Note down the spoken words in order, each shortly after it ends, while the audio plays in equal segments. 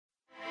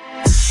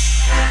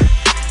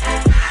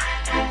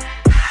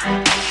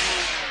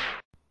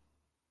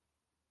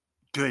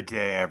Good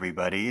day,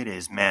 everybody. It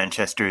is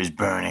Manchester is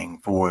Burning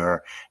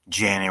for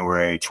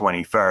January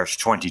 21st,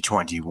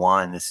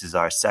 2021. This is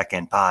our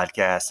second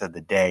podcast of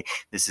the day.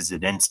 This is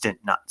an instant,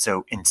 not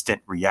so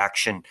instant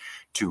reaction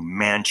to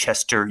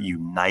Manchester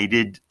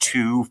United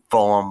 2,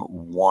 Fulham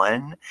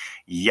 1.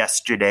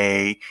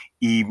 Yesterday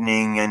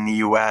evening in the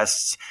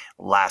US,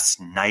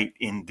 last night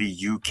in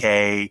the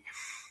UK.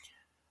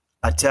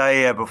 I tell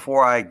you,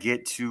 before I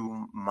get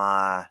to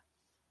my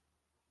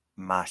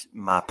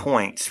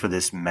points for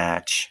this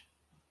match,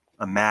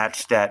 a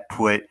match that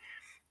put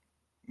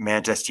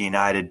Manchester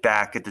United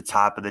back at the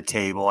top of the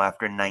table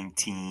after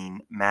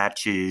 19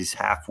 matches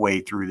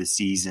halfway through the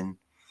season.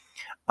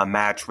 A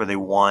match where they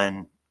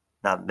won.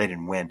 Not they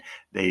didn't win.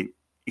 They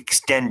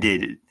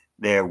extended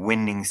their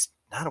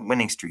not a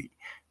winning streak.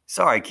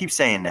 Sorry, I keep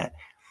saying that.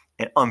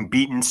 An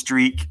unbeaten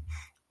streak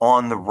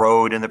on the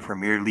road in the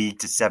Premier League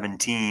to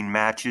 17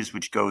 matches,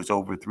 which goes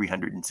over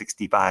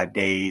 365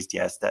 days.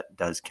 Yes, that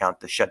does count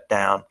the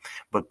shutdown.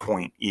 But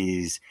point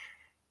is,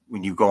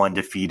 when you go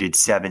undefeated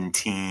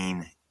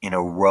 17 in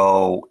a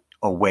row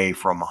away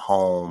from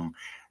home,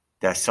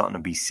 that's something to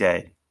be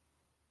said.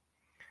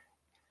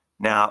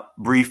 Now,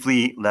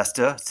 briefly,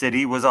 Leicester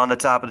City was on the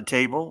top of the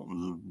table.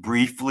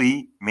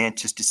 Briefly,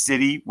 Manchester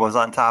City was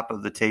on top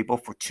of the table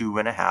for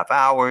 2.5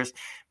 hours.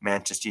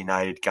 Manchester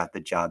United got the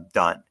job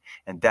done.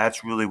 And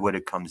that's really what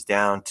it comes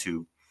down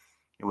to.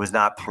 It was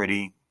not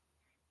pretty.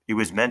 It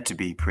was meant to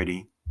be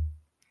pretty,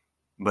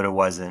 but it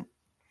wasn't.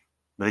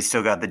 But they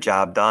still got the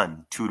job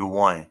done,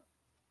 2-1.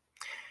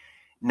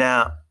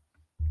 Now,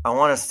 I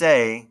want to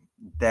say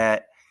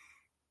that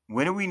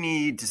when do we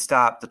need to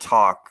stop the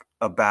talk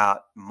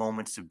about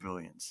moments of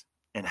brilliance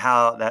and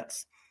how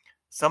that's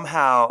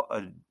somehow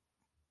a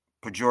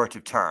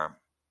pejorative term?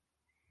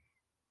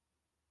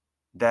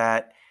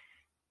 That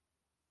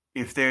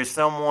if there's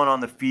someone on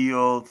the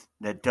field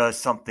that does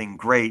something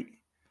great,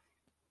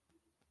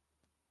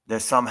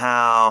 that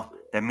somehow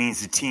that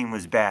means the team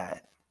was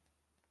bad.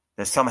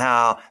 That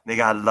somehow they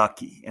got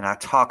lucky. And I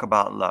talk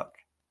about luck.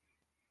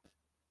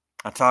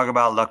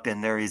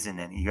 Then there isn't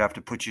any. You have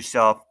to put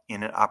yourself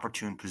in an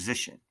opportune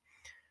position.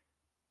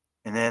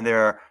 And then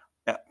there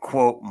are,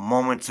 quote,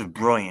 moments of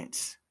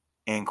brilliance,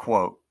 end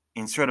quote,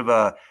 in sort of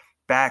a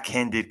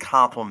backhanded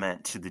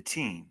compliment to the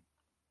team.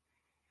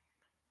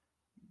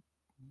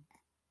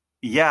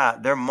 Yeah,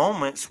 there are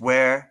moments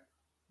where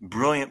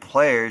brilliant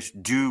players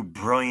do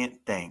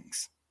brilliant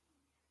things.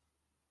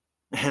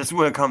 That's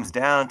what it comes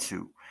down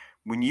to.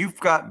 When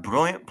you've got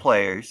brilliant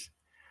players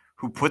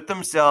who put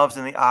themselves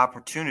in the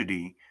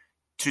opportunity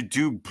to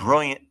do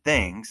brilliant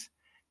things,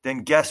 then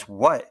guess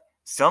what?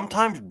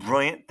 Sometimes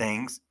brilliant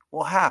things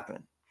will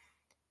happen.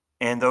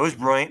 And those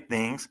brilliant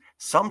things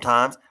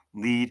sometimes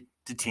lead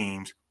to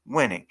teams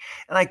winning.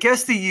 And I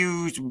guess they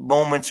use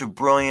moments of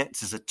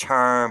brilliance as a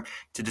term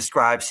to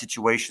describe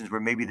situations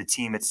where maybe the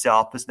team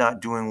itself is not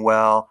doing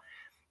well,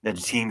 that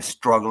the team's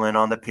struggling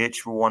on the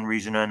pitch for one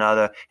reason or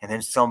another, and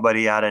then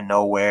somebody out of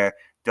nowhere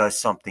does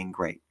something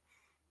great.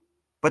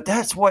 But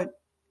that's what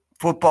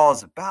football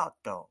is about,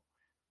 though.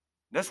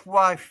 That's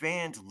why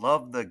fans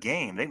love the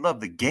game. They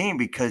love the game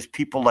because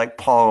people like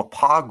Paul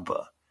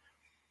Pogba,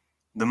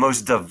 the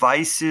most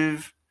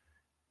divisive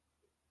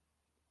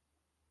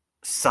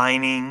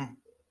signing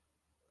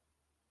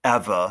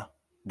ever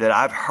that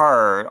I've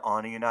heard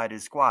on a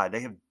United squad.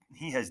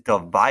 He has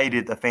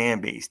divided the fan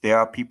base. There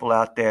are people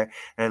out there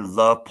that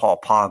love Paul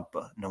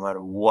Pogba no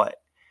matter what.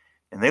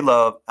 And they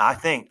love,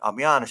 I'll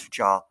be honest with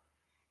y'all,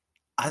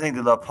 I think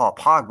they love Paul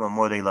Pogba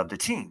more than they love the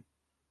team.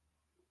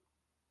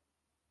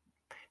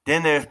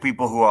 Then there's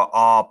people who are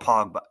all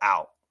Pogba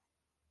out.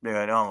 They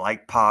don't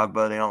like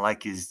Pogba. They don't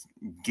like his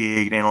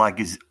gig. They don't like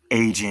his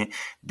agent.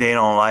 They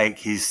don't like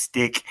his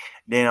stick.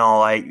 They don't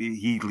like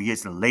he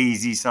gets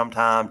lazy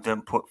sometimes,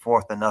 doesn't put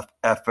forth enough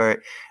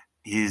effort.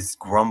 His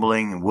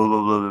grumbling and blah,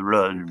 blah, blah,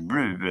 blah,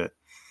 blah,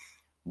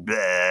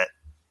 blah.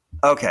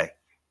 Okay,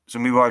 so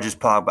people are just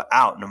Pogba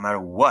out no matter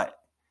what.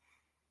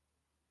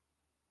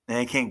 And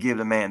they can't give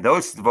the man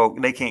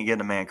they can't give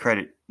the man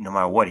credit no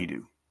matter what he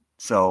do.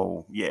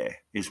 So, yeah,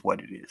 it's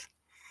what it is.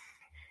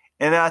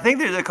 And I think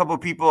there's many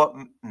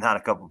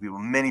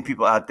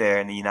people out there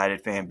in the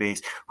United fan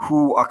base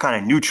who are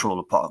kind of neutral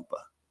to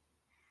Pogba.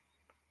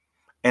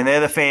 And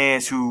they're the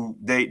fans who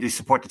they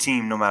support the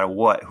team no matter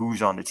what,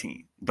 who's on the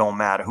team. Don't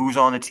matter who's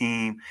on the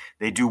team.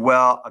 They do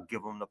well, I'll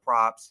give them the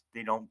props.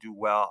 They don't do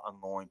well,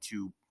 I'm going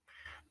to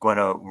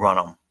run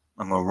them.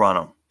 I'm going to run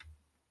them.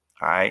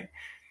 All right?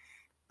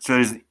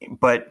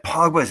 But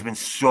Pogba has been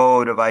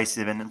so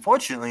divisive, and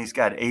unfortunately, he's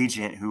got an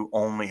agent who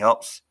only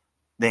helps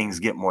things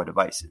get more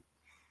divisive.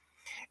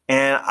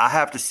 And I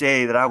have to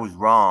say that I was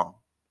wrong.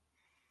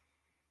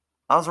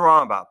 I was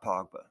wrong about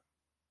Pogba.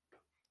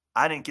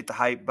 I didn't get the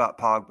hype about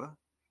Pogba.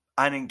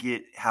 I didn't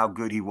get how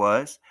good he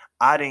was.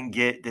 I didn't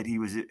get that he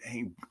was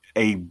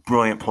a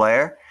brilliant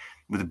player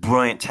with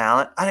brilliant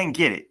talent. I didn't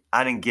get it.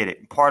 And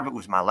part of it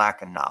was my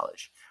lack of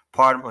knowledge.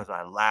 Part of it was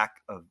my lack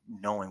of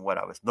knowing what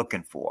I was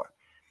looking for.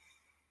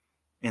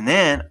 And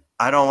then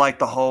I don't like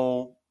the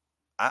whole,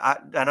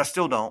 and I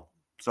still don't.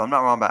 So I'm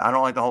not wrong about it. I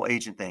don't like the whole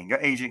agent thing. Your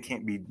agent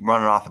can't be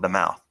running off of the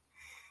mouth.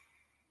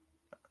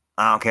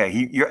 I don't care.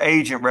 Your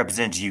agent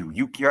represents you.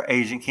 Your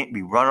agent can't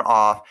be running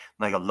off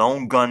like a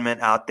lone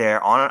gunman out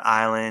there on an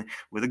island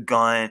with a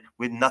gun,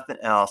 with nothing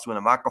else, with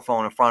a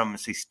microphone in front of him and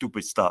say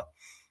stupid stuff.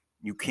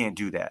 You can't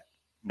do that.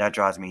 That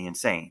drives me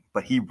insane.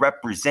 But he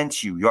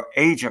represents you. Your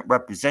agent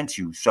represents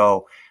you.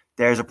 So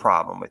there's a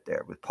problem with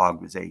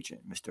Pogba's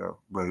agent, Mr.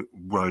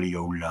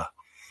 Raiola.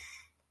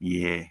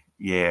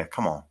 Yeah,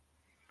 come on.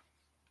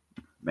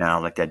 Man, I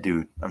don't like that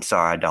dude. I'm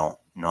sorry, I don't.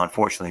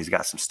 Unfortunately, he's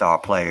got some star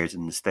players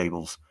in the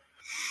stables.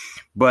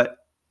 But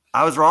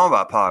I was wrong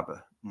about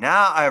Pogba.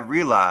 Now I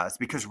realize,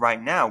 because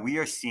right now we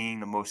are seeing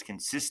the most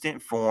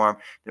consistent form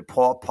that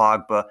Paul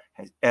Pogba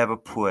has ever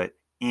put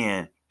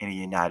in a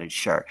United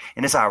shirt.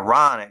 And it's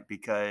ironic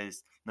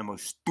because the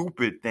most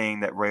stupid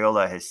thing that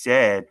Raiola has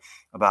said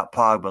about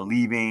Pogba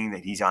leaving,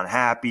 that he's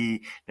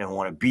unhappy, doesn't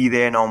want to be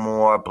there no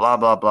more, blah,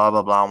 blah, blah,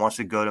 blah, blah, wants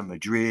to go to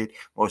Madrid,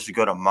 wants to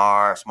go to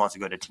Mars, wants to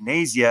go to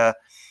Tunisia.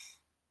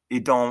 He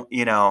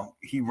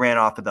ran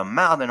off of the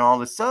mouth, and all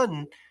of a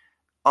sudden,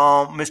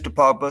 Mr.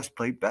 Pogba's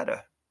played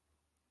better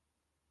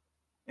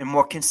and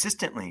more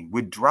consistently,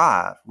 with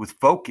drive, with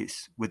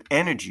focus, with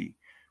energy,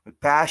 with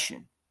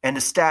passion. And the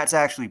stats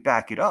actually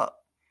back it up.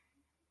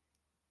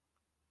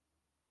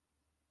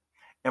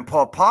 And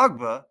Paul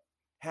Pogba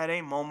had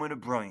a moment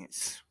of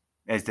brilliance,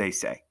 as they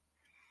say.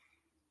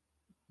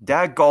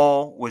 That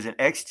goal was an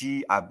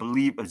XG, I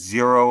believe, of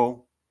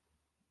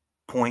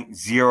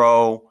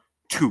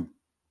 0.02.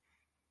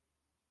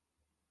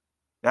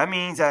 That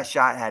means that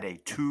shot had a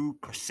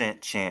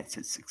 2% chance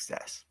of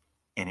success,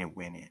 and it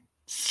went in.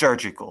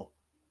 Surgical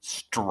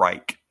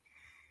strike.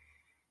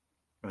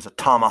 It was a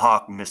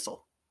tomahawk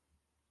missile.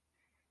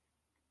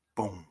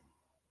 Boom.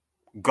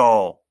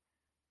 Goal.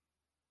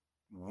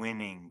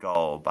 Winning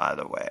goal, by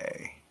the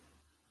way.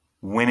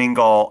 Winning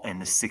goal in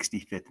the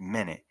 65th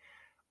minute.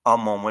 A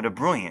moment of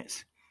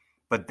brilliance.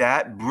 But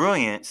that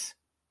brilliance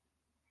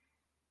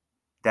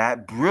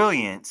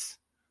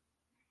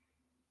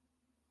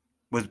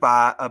was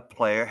by a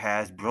player who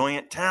has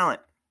brilliant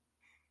talent,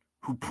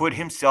 who put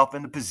himself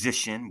in the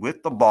position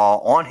with the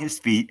ball on his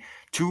feet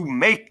to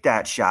make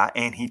that shot,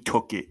 and he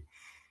took it.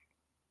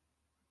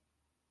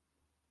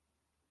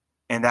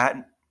 And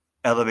that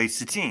elevates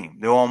the team.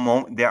 There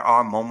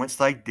are moments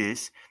like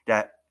this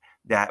that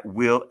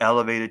will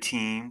elevate a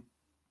team,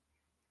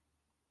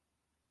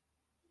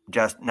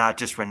 not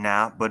just for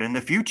now, but in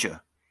the future.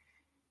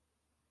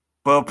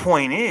 But the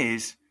point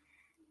is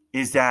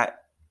that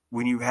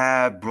when you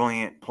have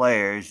brilliant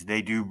players,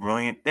 they do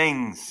brilliant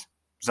things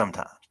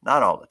sometimes,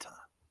 not all the time.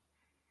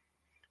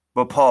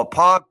 But Paul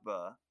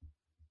Pogba,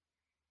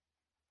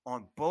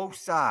 on both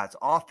sides,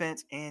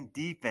 offense and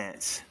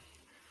defense,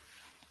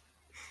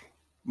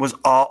 was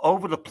all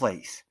over the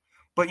place.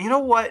 But you know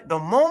what? The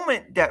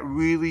moment that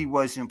really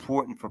was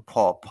important for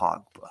Paul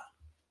Pogba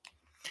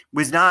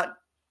was not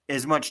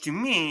as much, to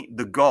me,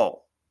 the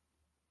goal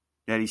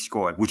that he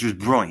scored, which was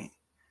brilliant.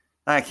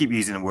 I keep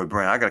using the word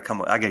brilliant. I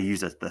gotta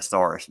use a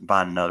thesaurus and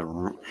find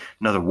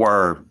another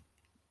word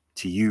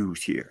to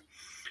use here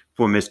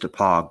for Mr.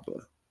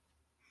 Pogba.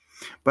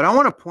 But I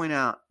want to point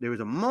out there was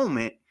a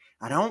moment,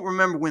 I don't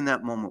remember when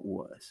that moment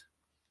was,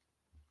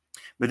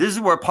 but this is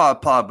where Paul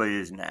Pogba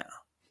is now.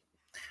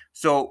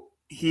 So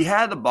he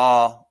had the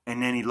ball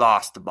and then he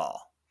lost the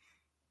ball.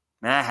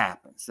 That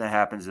happens. That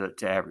happens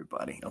to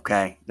everybody,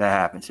 okay? That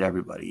happens to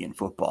everybody in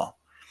football.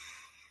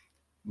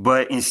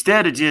 But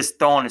instead of just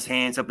throwing his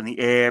hands up in the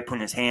air,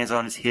 putting his hands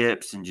on his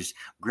hips and just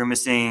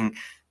grimacing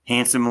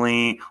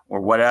handsomely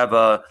or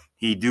whatever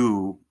he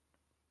do,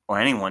 or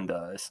anyone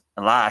does,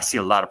 I see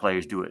a lot of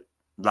players do it.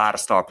 A lot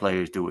of star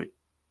players do it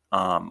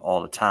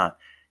all the time.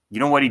 You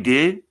know what he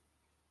did?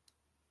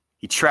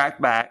 He tracked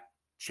back,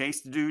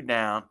 chased the dude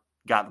down,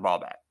 got the ball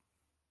back.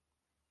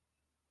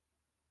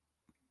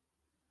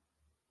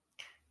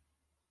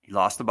 He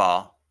lost the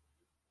ball,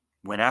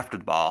 went after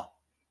the ball,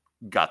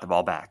 got the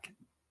ball back.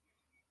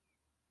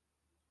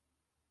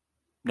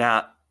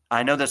 Now,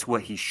 I know that's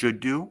what he should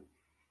do,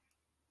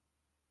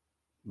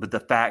 but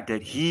the fact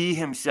that he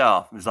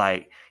himself was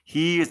like,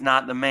 he is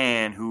not the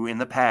man who in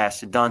the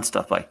past had done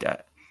stuff like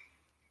that.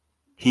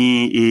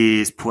 He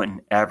is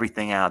putting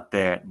everything out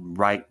there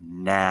right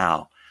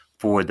now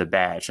for the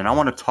badge. And I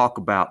want to talk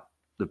about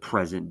the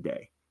present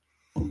day.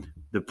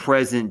 The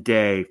present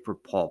day for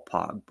Paul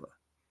Pogba.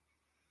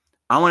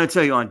 I want to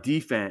tell you, on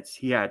defense,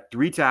 he had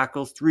 3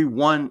 tackles,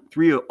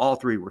 all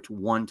three were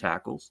 1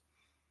 tackles.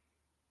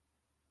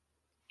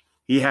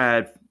 He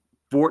had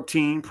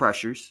 14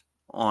 pressures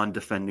on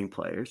defending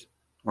players,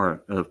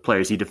 or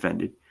players he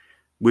defended,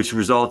 which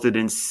resulted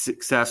in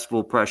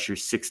successful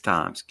pressures 6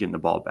 times, getting the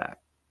ball back.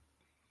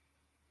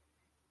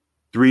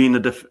 3 in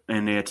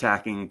the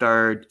attacking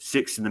third,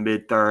 6 in the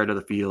mid third of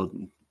the field,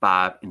 and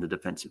 5 in the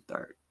defensive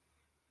third.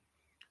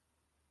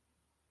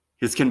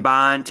 His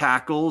combined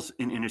tackles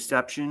and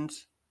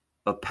interceptions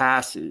of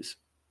passes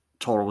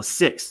total was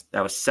 6.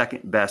 That was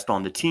second best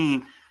on the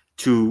team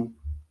to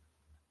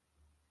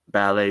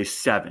Ballet's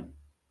 7.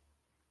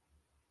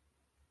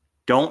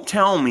 Don't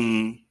tell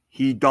me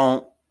he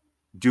don't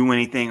do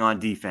anything on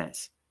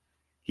defense.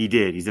 He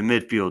did. He's a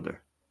midfielder.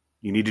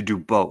 You need to do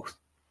both.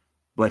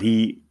 But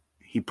he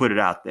put it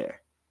out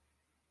there.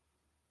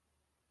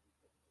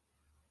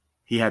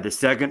 He had the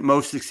second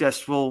most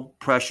successful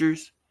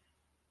pressures.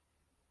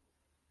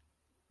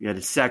 He had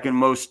the second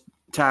most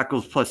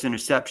tackles plus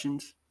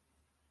interceptions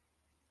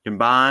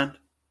combined.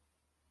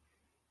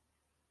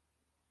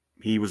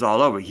 He was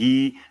all over.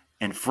 He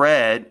and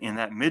Fred in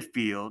that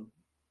midfield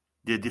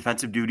did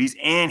defensive duties,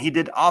 and he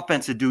did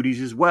offensive duties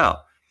as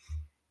well.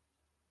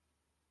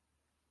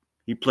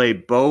 He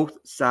played both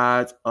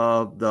sides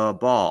of the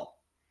ball.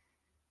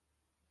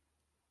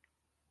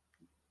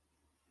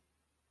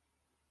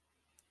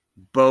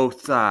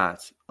 Both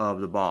sides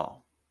of the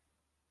ball.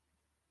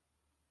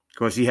 Of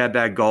course, he had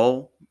that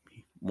goal.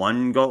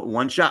 One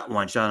shot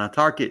on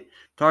target.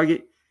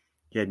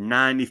 He had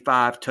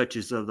 95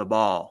 touches of the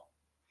ball.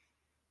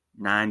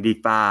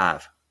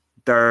 95.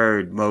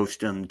 Third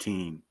most on the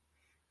team.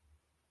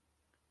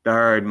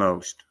 Third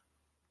most.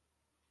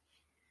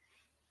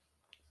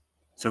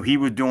 So he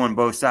was doing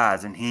both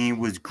sides, and he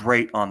was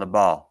great on the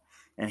ball.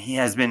 And he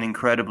has been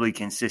incredibly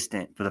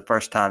consistent for the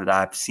first time that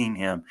I've seen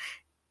him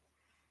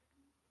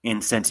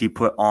since he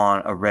put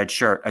on a red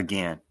shirt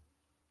again.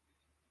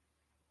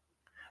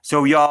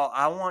 So, y'all,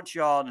 I want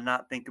y'all to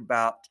not think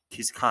about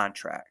his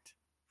contract.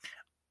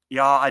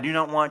 Y'all, I do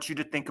not want you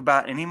to think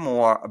about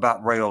anymore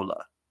about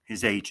Raiola,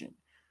 his agent.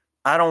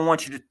 I don't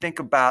want you to think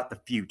about the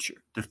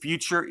future. The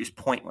future is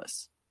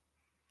pointless.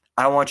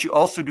 I want you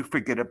also to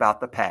forget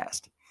about the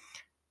past.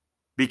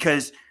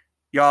 Because,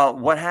 y'all,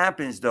 what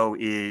happens, though,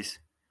 is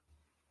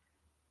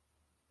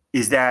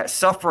that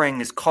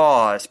suffering is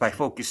caused by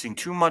focusing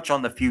too much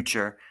on the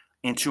future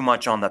and too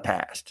much on the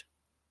past.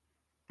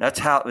 That's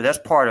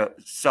part of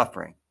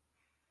suffering.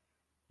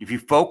 If you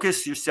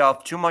focus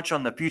yourself too much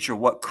on the future,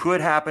 what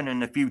could happen in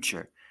the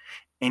future,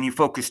 and you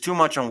focus too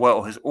much on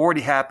what has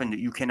already happened that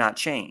you cannot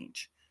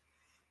change,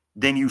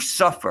 then you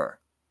suffer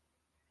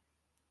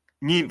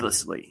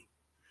needlessly.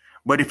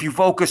 But if you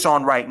focus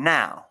on right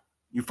now,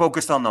 you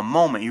focus on the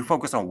moment, you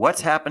focus on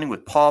what's happening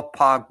with Paul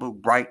Pogba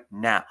right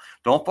now.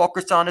 Don't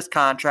focus on his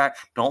contract.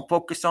 Don't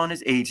focus on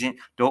his agent.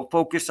 Don't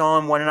focus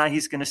on whether or not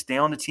he's going to stay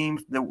on the team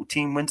if the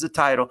team wins the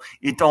title.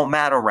 It don't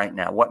matter right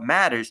now. What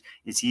matters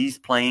is he's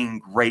playing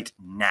great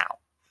now.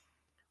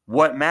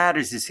 What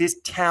matters is his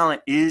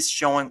talent is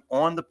showing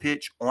on the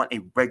pitch on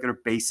a regular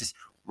basis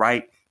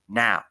right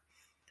now.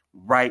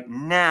 Right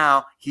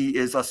now, he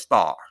is a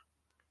star.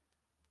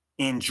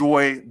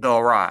 Enjoy the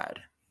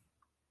ride.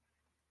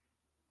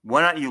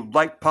 Whether or not you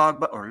like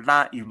Pogba or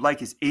not, you like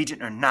his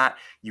agent or not,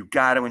 you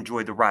got to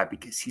enjoy the ride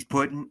because he's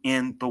putting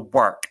in the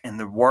work, and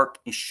the work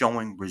is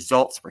showing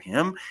results for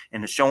him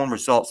and it's showing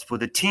results for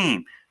the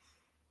team.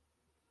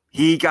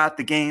 He got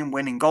the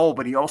game-winning goal,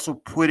 but he also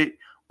put it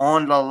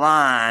on the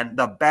line,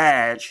 the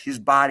badge, his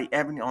body,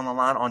 everything on the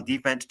line on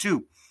defense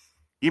too.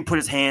 He didn't put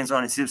his hands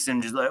on his hips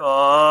and just like,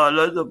 oh,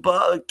 let the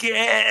ball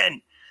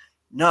again.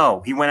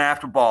 No, he went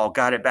after ball,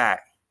 got it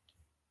back.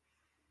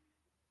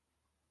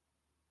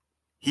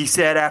 He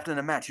said after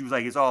the match, he was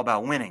like, it's all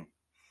about winning.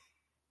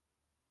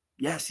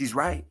 Yes, he's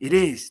right. It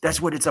is. That's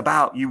what it's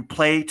about. You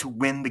play to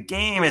win the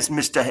game, as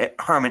Mr.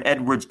 Herman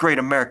Edwards, great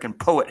American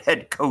poet,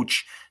 head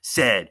coach,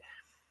 said.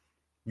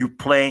 You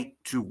play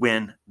to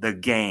win the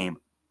game,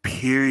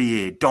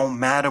 period. Don't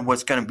matter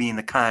what's going to be in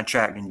the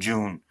contract in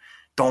June.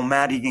 Don't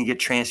matter you can get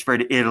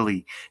transferred to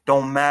Italy.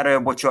 Don't matter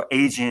what your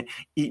agent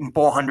eating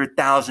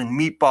 400,000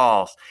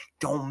 meatballs.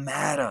 Don't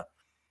matter.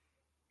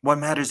 What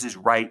matters is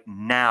right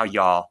now,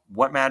 y'all.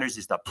 What matters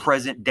is the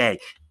present day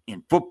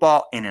in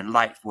football and in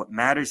life. What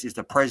matters is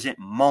the present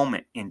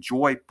moment.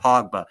 Enjoy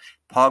Pogba.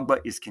 Pogba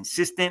is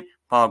consistent.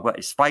 Pogba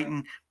is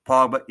fighting.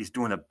 Pogba is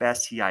doing the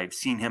best I have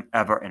seen him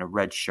ever in a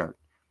red shirt.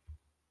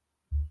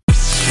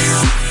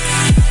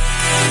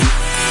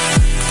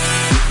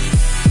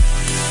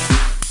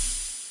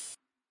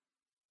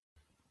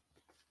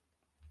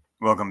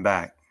 Welcome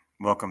back.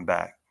 Welcome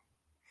back.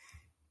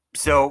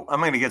 So I'm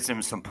going to get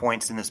some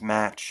points in this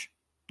match.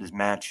 This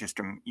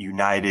Manchester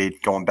United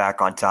going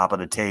back on top of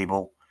the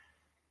table.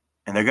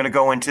 And they're going to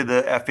go into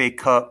the FA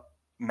Cup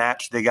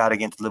match they got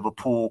against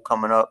Liverpool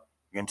coming up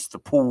against the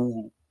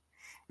Pool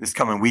this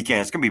coming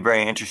weekend. It's going to be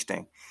very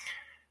interesting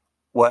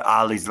what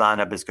Ali's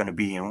lineup is going to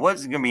be. And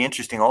what's going to be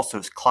interesting also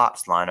is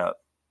Klopp's lineup.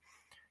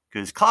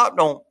 Because Klopp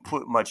don't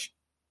put much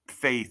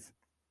faith,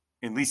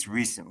 at least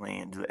recently,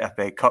 into the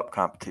FA Cup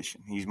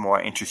competition. He's more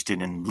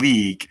interested in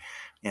league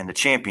and the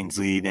Champions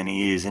League than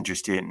he is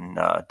interested in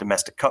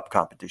domestic cup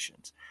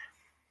competitions.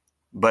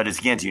 But it's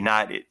against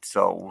United,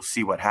 so we'll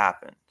see what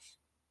happens.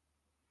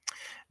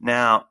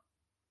 Now,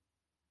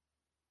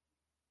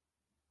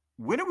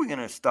 when are we going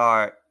to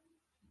start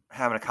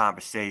having a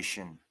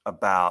conversation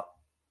about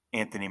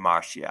Anthony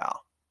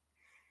Martial?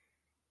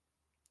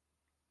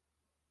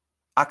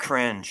 I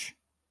cringe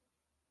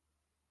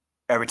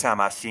every time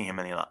I see him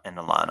in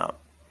the lineup.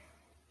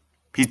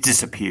 He's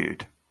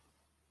disappeared.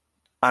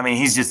 I mean,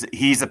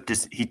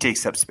 he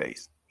takes up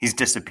space. He's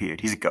disappeared.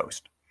 He's a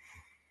ghost.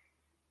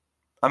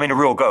 I mean, a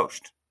real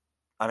ghost.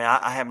 I mean,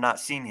 I have not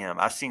seen him.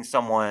 I've seen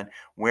someone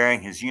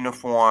wearing his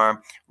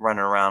uniform,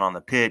 running around on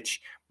the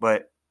pitch,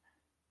 but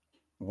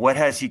what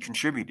has he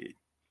contributed?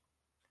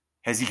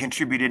 Has he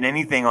contributed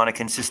anything on a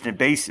consistent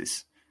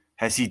basis?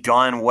 Has he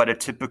done what a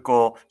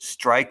typical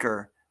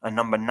striker, a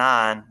number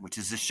 9, which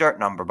is a shirt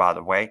number, by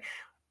the way,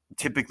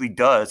 typically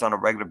does on a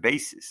regular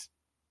basis?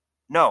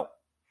 No,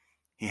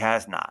 he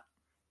has not.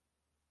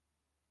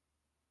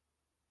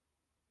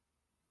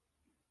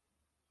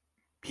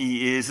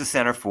 He is a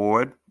center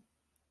forward,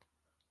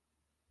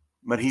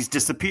 but he's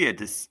disappeared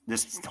this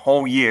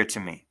whole year to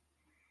me.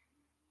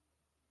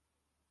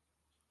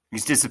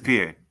 He's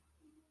disappeared.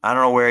 I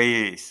don't know where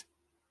he is.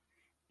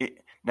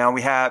 Now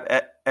we have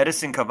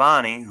Edinson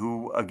Cavani,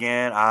 who,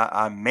 again,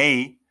 I'm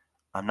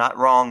not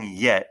wrong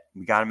yet.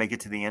 We got to make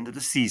it to the end of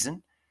the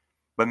season.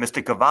 But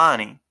Mr.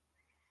 Cavani,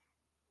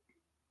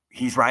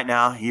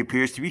 he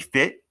appears to be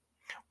fit.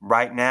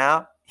 Right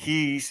now,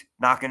 he's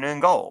knocking in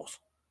goals.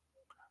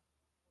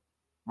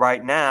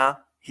 Right now,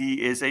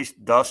 he is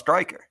the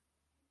striker.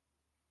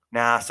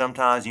 Now,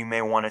 sometimes you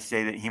may want to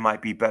say that he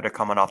might be better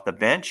coming off the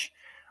bench.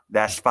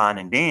 That's fine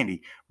and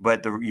dandy.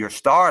 But your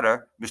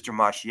starter, Mr.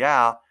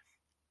 Martial,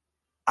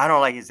 I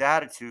don't like his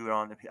attitude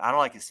I don't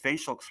like his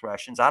facial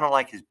expressions. I don't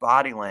like his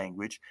body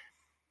language.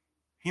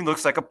 He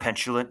looks like a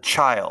petulant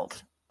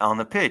child on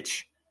the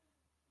pitch.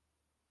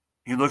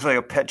 He looks like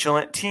a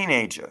petulant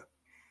teenager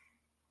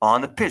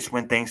on the pitch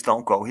when things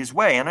don't go his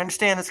way. And I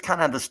understand that's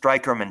kind of the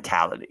striker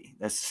mentality.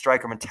 That's the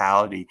striker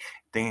mentality.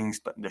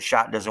 The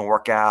shot doesn't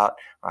work out,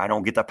 or I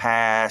don't get the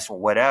pass, or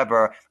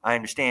whatever. I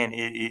understand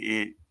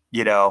it.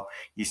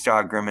 You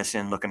start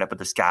grimacing, looking up at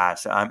the sky.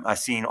 So I've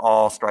seen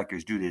all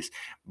strikers do this.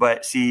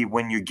 But see,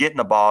 when you're getting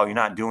the ball, you're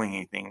not doing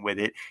anything with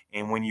it.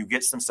 And when you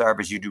get some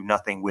service, you do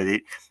nothing with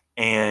it.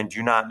 And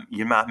you're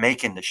not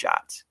making the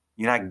shots.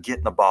 You're not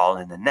getting the ball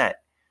in the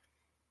net.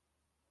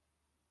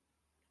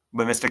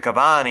 But Mr.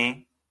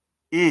 Cavani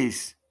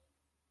is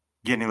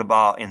getting the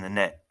ball in the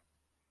net.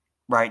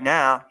 Right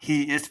now,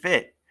 he is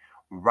fit.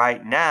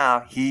 Right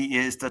now, he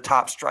is the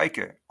top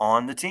striker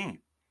on the team.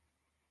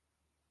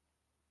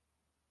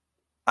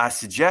 I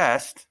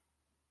suggest,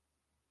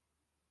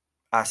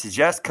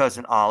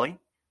 Cousin Ollie,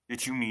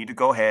 that you need to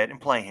go ahead and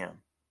play him.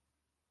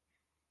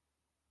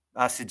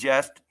 I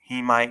suggest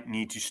he might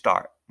need to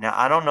start. Now,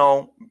 I don't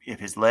know if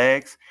his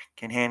legs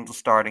can handle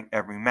starting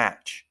every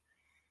match.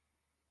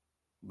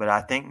 But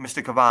I think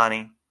Mr.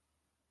 Cavani,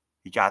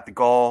 he got the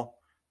goal.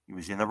 He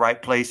was in the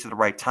right place at the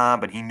right time,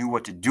 but he knew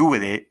what to do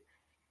with it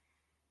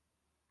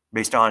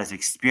based on his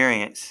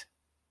experience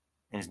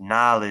and his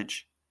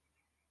knowledge.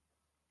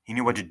 He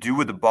knew what to do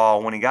with the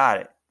ball when he got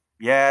it.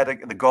 Yeah, the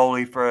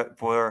goalie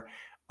for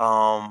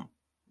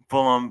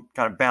Fulham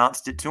kind of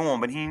bounced it to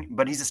him,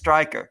 but he's a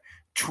striker,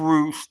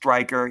 true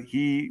striker.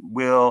 He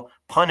will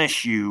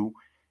punish you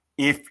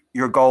if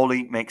your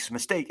goalie makes a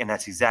mistake, and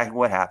that's exactly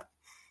what happened.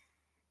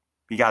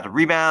 He got the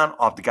rebound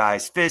off the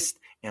guy's fist,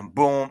 and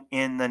boom,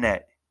 in the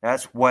net.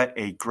 That's what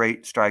a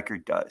great striker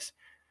does.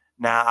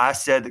 Now, I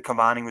said that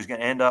Cavani was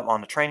going to end up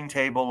on the training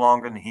table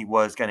longer than he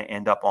was going to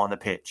end up on the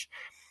pitch.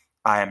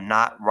 I am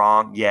not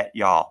wrong yet,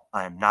 y'all.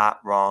 I am not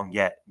wrong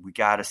yet. We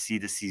got to see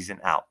the season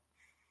out.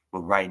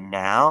 But right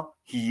now,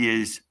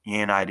 he is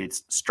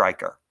United's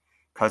striker.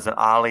 Cousin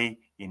Ollie,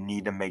 you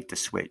need to make the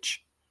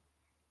switch.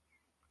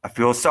 I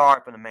feel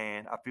sorry for the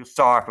man. I feel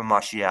sorry for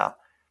Martial.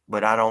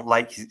 But I don't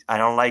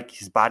like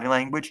his body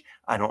language.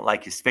 I don't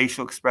like his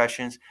facial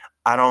expressions.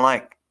 I don't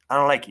like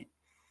it.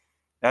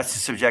 That's the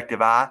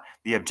subjective eye.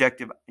 The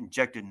objective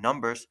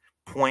numbers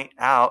point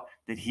out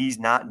that he's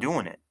not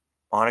doing it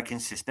on a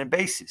consistent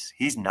basis.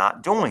 He's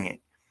not doing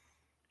it.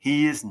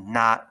 He is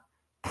not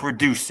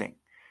producing.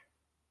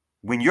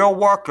 When your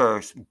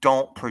workers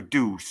don't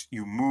produce,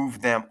 you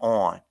move them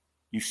on.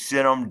 You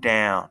sit them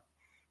down.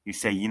 You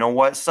say, you know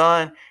what,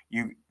 son?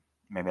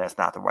 Maybe that's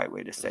not the right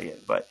way to say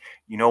it, but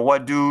you know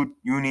what, dude?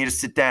 You need to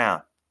sit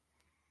down.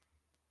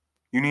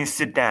 You need to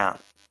sit down.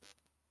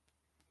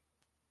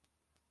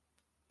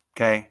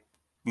 Okay?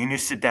 You need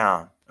to sit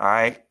down, all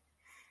right?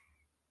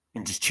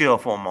 And just chill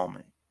for a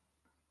moment.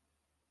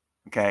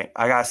 Okay?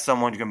 I got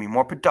someone who's going to be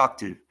more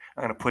productive.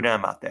 I'm going to put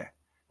them out there.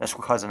 That's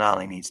what Cousin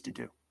Ollie needs to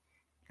do.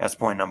 That's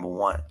point number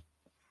one.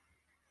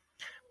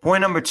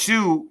 Point number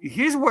two,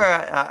 here's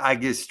where I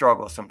get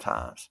struggle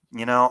sometimes.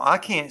 I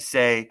can't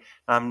say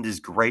I'm this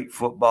great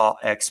football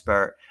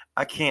expert.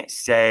 I can't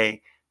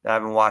say that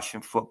I've been watching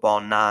football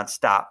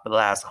nonstop for the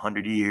last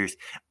 100 years.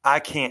 I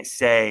can't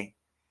say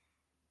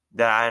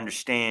that I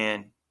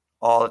understand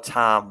all the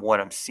time what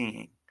I'm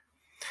seeing.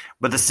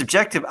 But the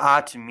subjective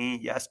eye to me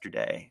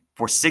yesterday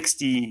for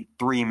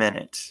 63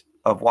 minutes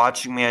of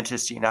watching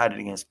Manchester United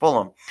against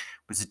Fulham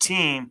was a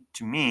team,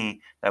 to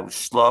me, that was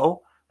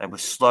slow, that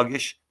was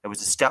sluggish, that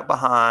was a step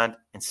behind,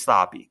 and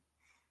sloppy.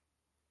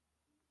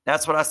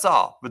 That's what I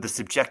saw with the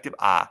subjective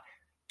eye.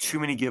 Too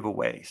many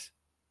giveaways.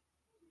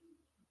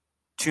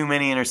 Too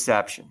many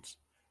interceptions.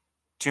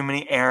 Too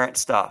many errant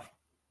stuff.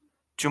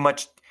 Too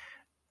much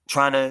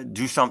trying to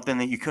do something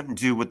that you couldn't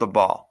do with the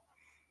ball.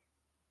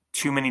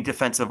 Too many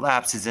defensive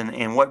lapses.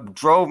 And what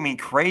drove me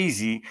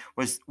crazy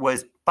was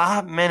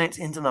 5 minutes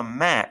into the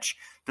match,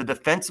 the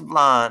defensive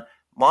line,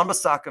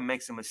 Wan-Bissaka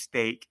makes a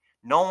mistake.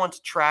 No one's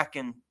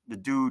tracking the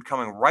dude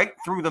coming right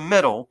through the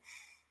middle.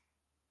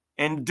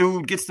 And the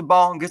dude gets the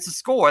ball and gets a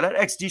score. That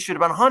XG should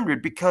have been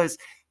 100 because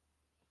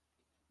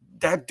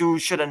that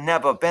dude should have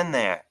never been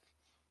there.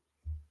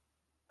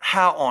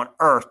 How on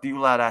earth do you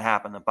allow that to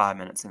happen in 5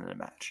 minutes into the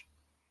match?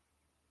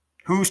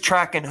 Who's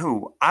tracking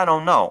who? I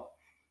don't know.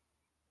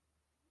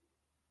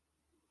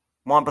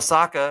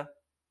 Wan-Bissaka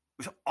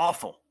was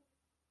awful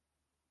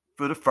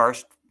for the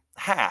first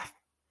half.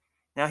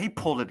 Now, he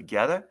pulled it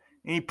together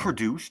and he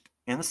produced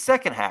in the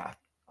second half.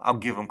 I'll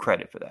give him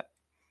credit for that.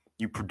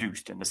 You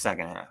produced in the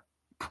second half.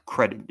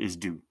 Credit is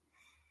due.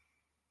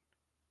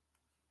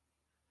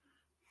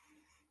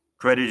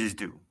 Credit is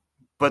due.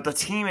 But the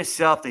team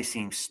itself, they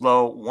seem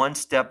slow, one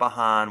step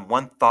behind,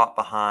 one thought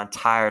behind,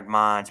 tired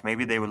minds.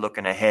 Maybe they were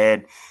looking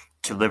ahead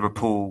to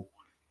Liverpool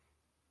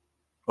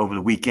over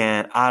the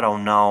weekend. I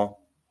don't know.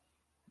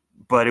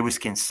 But it was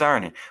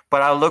concerning.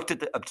 But I looked at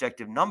the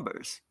objective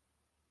numbers.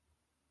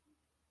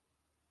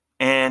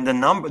 And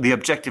the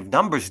objective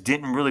numbers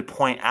didn't really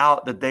point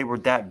out that they were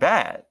that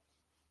bad.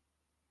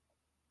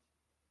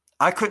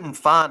 I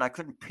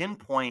couldn't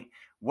pinpoint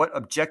what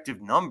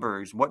objective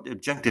numbers, what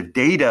objective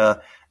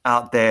data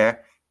out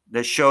there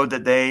that showed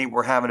that they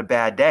were having a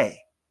bad day.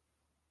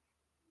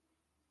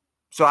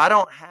 So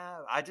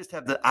I just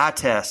have the eye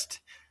test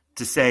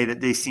to say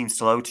that they seem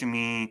slow to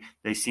me.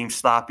 They seem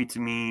sloppy to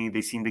me.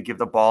 They seem to give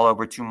the ball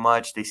over too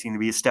much. They seem to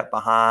be a step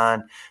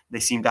behind. They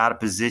seemed out of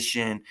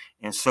position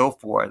and so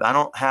forth. I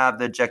don't have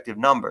the objective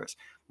numbers.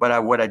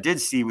 But what I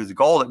did see was a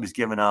goal that was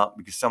given up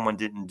because someone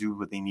didn't do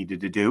what they needed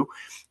to do.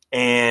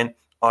 And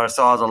all I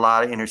saw was a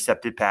lot of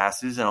intercepted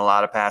passes and a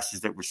lot of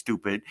passes that were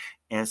stupid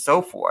and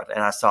so forth.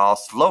 And I saw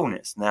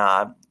slowness.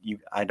 Now,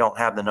 I don't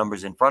have the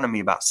numbers in front of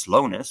me about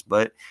slowness,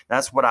 but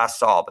that's what I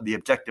saw. But the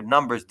objective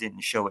numbers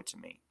didn't show it to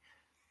me.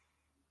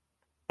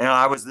 And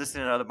I was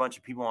listening to a bunch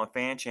of people on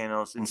fan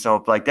channels and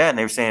stuff like that, and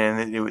they were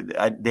saying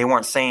they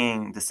weren't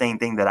saying the same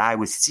thing that I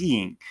was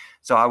seeing.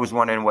 So I was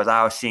wondering, was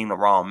I seeing the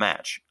wrong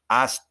match?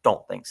 I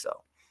don't think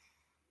so.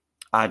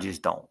 I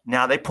just don't.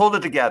 Now, they pulled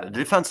it together. The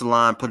defensive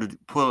line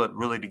pull it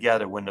really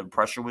together when the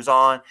pressure was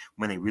on,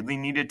 when they really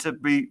needed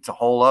to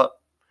hold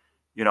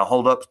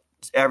up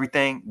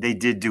everything. They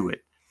did do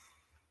it.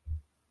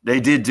 They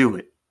did do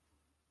it.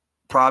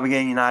 Probably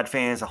gave United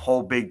fans a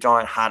whole big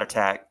giant heart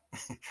attack,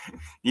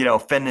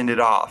 fending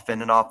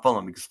off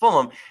Fulham. Because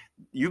Fulham,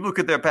 you look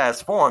at their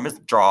past form, it's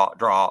draw,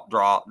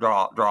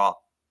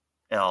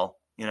 L,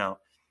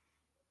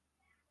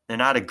 They're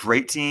not a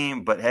great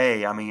team, but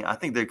hey, I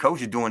think their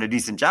coach is doing a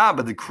decent job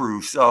of the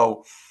crew.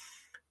 So,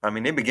 they've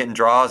been getting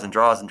draws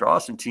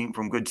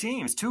from good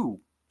teams too.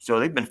 So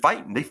they've been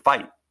fighting. They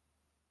fight.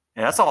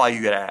 And that's all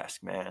you can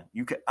ask, man.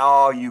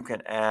 All you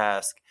can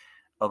ask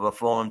of a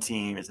Fulham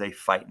team is they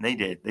fight. And they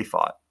did. They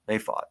fought.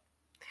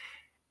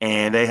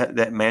 And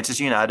that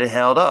Manchester United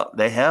held up.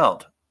 They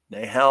held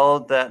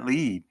that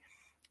lead.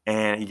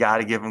 And you got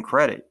to give them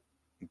credit.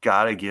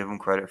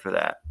 For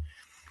that.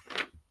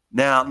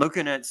 Now,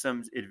 looking at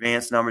some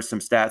advanced numbers, some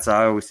stats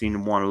I always seem to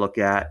want to look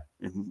at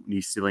in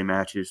these silly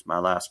matches. My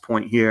last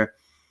point here,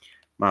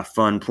 my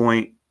fun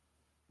point,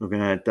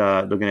 looking at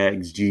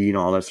XG and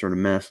all that sort of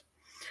mess.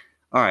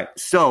 All right,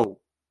 so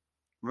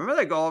remember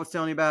that goal I was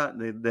telling you about?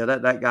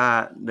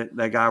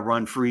 That guy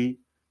run free,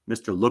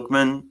 Mr.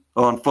 Lookman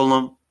on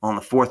Fulham on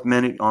the 4th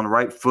minute on the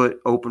right foot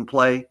open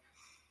play.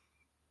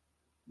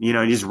 He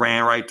just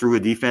ran right through a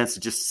defense that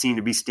just seemed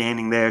to be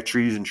standing there,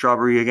 trees and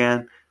shrubbery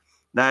again.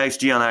 That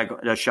XG on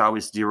that shot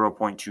was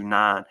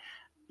 0.29.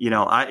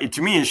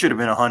 To me, it should have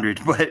been 100,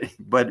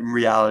 but in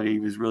reality,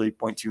 it was really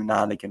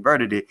 0.29. They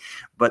converted it.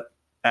 But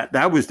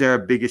that was their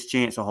biggest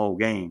chance the whole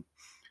game.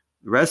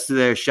 The rest of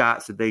their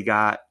shots that they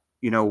got,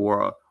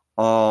 were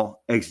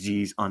all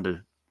XGs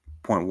under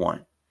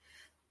 0.1.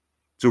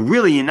 So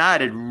really,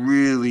 United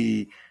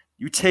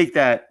you take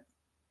that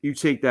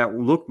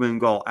Lookman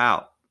goal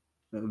out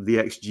of the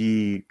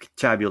XG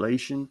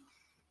tabulation.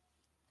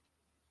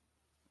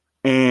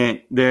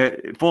 And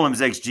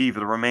Fulham's XG for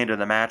the remainder of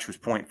the match was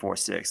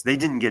 0.46. They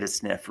didn't get a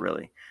sniff,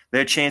 really.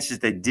 Their chances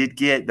they did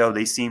get, though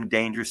they seemed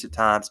dangerous at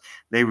times,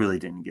 they really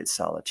didn't get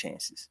solid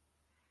chances.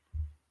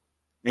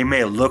 They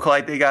may look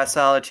like they got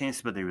solid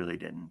chances, but they really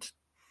didn't.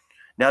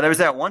 Now, there was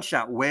that one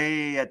shot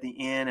way at the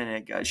end,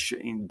 and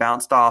it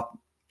bounced off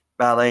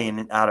Ballet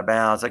and out of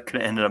bounds. That could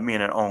have ended up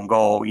being an own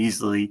goal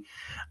easily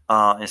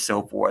and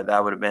so forth.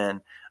 That would have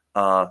been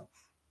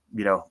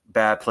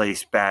bad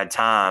place, bad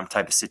time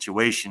type of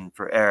situation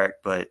for Eric,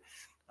 but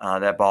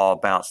that ball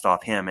bounced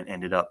off him and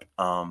ended up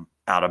out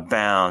of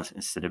bounds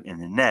instead of in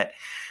the net.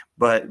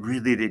 But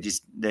really,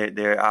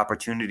 their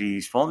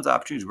opportunities, Fulham's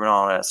opportunities were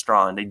not that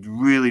strong. They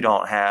really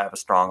don't have a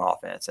strong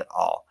offense at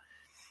all.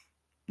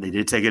 They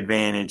did take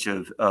advantage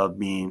of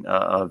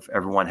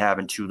everyone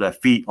having 2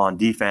 left feet on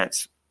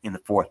defense in the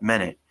 4th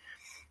minute,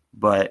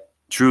 but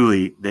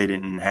truly they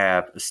didn't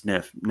have a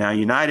sniff. Now,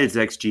 United's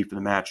XG for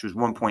the match was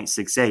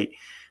 1.68.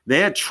 They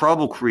had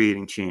trouble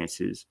creating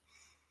chances.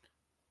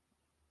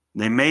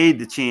 They made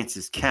the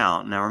chances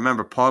count. Now,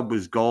 remember,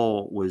 Pogba's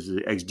goal was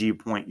the XG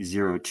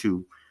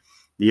 .02.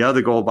 The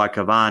other goal by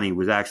Cavani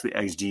was actually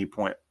XG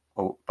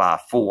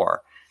 .54,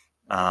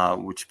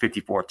 which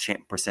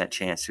 54%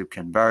 chance of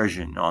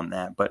conversion on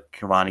that. But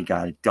Cavani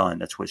got it done.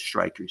 That's what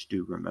strikers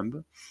do,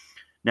 remember?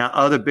 Now,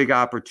 other big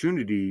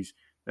opportunities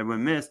that were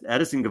missed.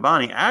 Edinson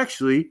Cavani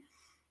actually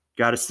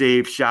got a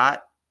save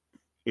shot,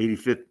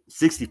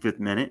 65th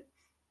minute.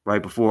 I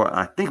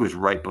think it was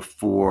right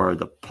before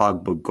the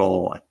Pogba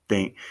goal, I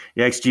think.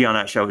 The XG on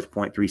that shot was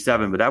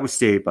 .37, but that was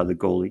saved by the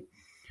goalie.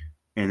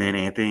 And then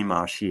Anthony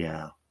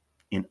Martial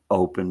in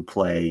open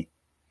play,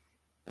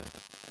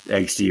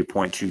 XG of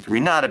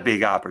 .23. Not a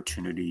big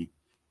opportunity,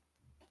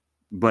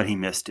 but he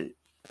missed it.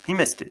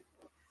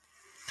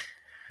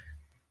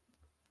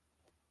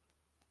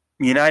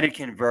 United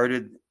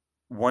converted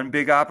one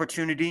big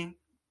opportunity,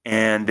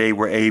 and they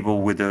were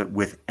able with,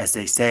 as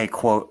they say,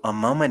 quote, a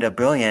moment of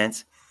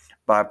brilliance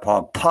by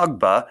Paul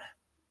Pogba,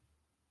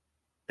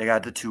 they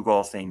got the 2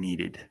 goals they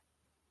needed.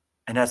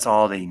 And that's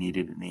all they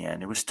needed in the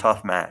end. It was a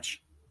tough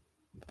match.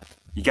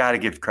 You got to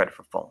give credit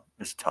for Fulham.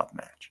 It was a tough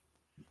match.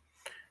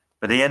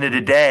 But at the end of the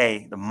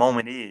day, the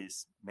moment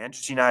is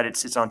Manchester United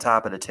sits on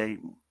top of the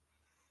table.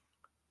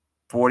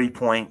 40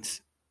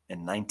 points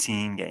in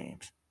 19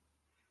 games.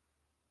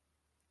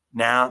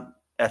 Now,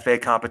 FA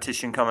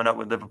competition coming up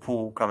with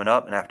Liverpool coming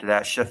up, and after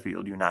that,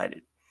 Sheffield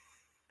United.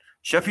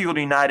 Sheffield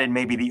United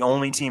may be the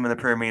only team in the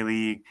Premier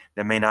League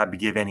that may not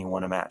give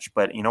anyone a match.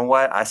 But you know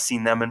what? I've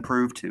seen them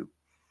improve too.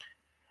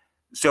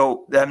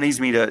 So that leads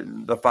me to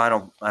the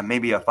final,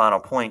 maybe a final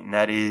point, and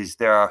that is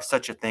there are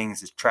such a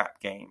things as trap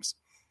games.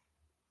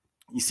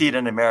 You see it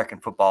in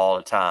American football all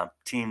the time.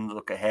 Teams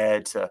look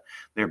ahead to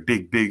their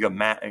big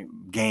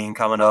game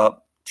coming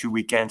up 2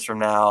 weekends from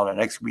now, the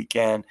next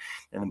weekend,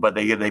 but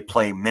they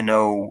play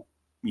Minnow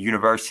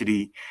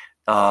University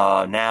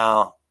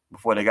now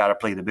before they got to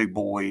play the big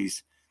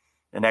boys.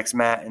 The next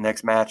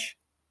match,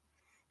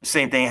 the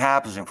same thing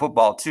happens in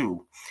football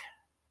too.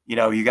 You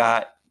know, you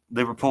got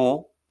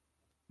Liverpool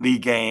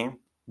league game,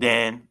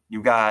 then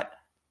you got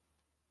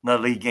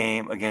another league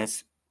game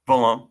against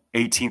Fulham,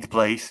 18th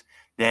place.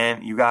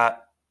 Then you got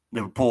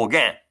Liverpool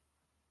again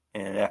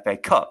in the FA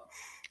Cup.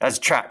 That's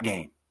a trap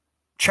game.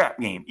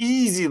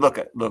 Easy look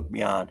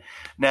beyond.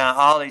 Now,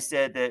 Ollie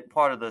said that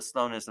part of the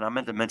slowness, and I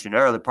meant to mention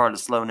earlier, part of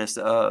the slowness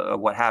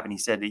of what happened, he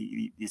said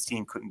his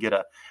team couldn't get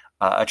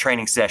a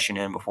training session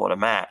in before the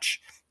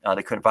match.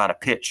 They couldn't find a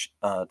pitch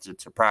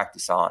to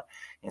practice on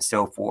and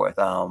so forth.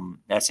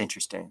 That's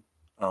interesting.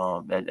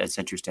 That's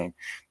interesting.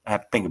 I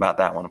have to think about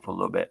that one for a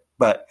little bit.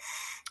 But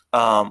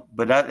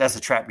that's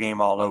a trap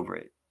game all over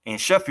it. And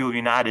Sheffield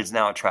United is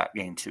now a trap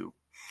game too.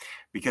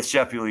 Because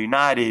Sheffield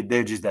United,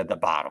 they're just at the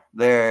bottom.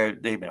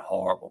 They've been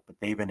horrible, but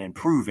they've been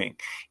improving.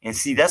 And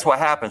see, that's what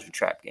happens with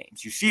trap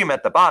games. You see them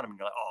at the bottom, and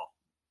you're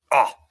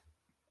like,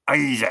 oh,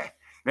 easy.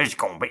 This is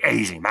going to be an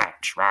easy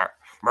match, right?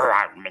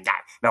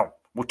 No,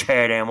 we'll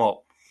tear them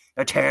up.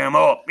 They'll tear them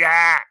up,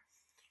 yeah.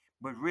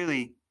 But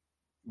really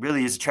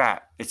it's a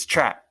trap. It's a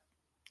trap.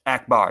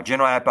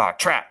 General Akbar,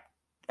 trap.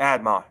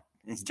 Admiral.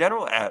 It's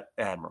General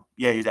Admiral.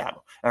 Yeah, he's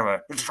Admiral.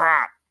 It's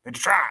a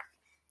trap.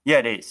 Yeah,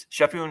 it is.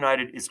 Sheffield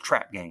United is a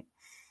trap game.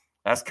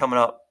 That's coming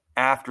up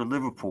after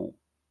Liverpool.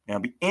 Now,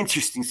 it'll be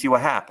interesting to see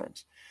what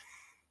happens.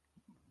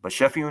 But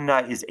Sheffield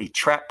United is a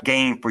trap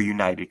game for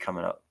United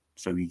coming up.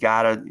 So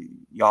y'all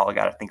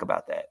gotta think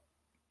about that.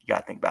 You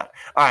gotta think about it.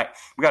 All right,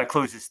 we gotta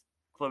close this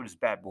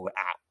bad boy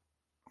out.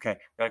 Okay,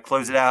 we gotta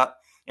close it out.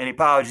 Any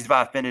apologies if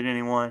I offended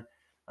anyone?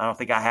 I don't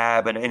think I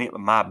have, but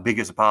my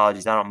biggest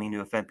apologies. I don't mean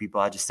to offend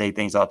people. I just say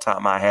things off the top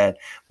of my head.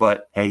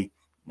 But hey,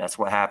 that's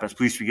what happens.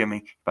 Please forgive me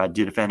if I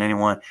did offend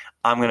anyone.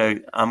 I'm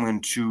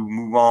going to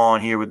move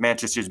on here with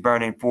Manchester's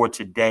Burning for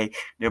today.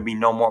 There'll be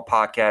no more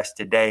podcasts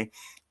today.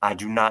 I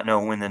do not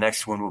know when the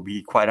next one will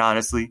be, quite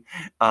honestly,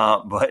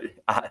 but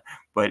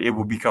it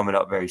will be coming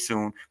up very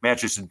soon.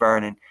 Manchester's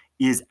Burning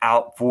is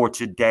out for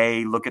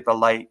today. Look at the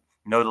light.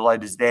 Know the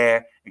light is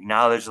there.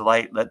 Acknowledge the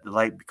light. Let the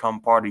light become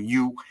part of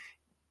you.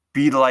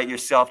 Be the light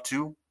yourself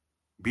too.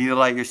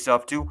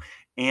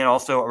 And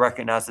also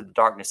recognize that the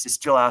darkness is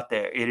still out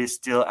there. It is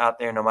still out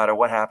there. No matter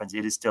what happens,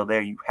 it is still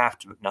there. You have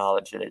to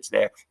acknowledge that it's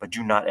there, but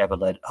do not ever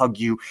let it hug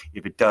you.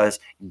 If it does,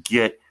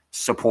 get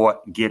support,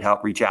 get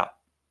help, reach out.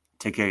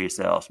 Take care of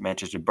yourselves.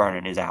 Manchester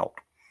Burning is out.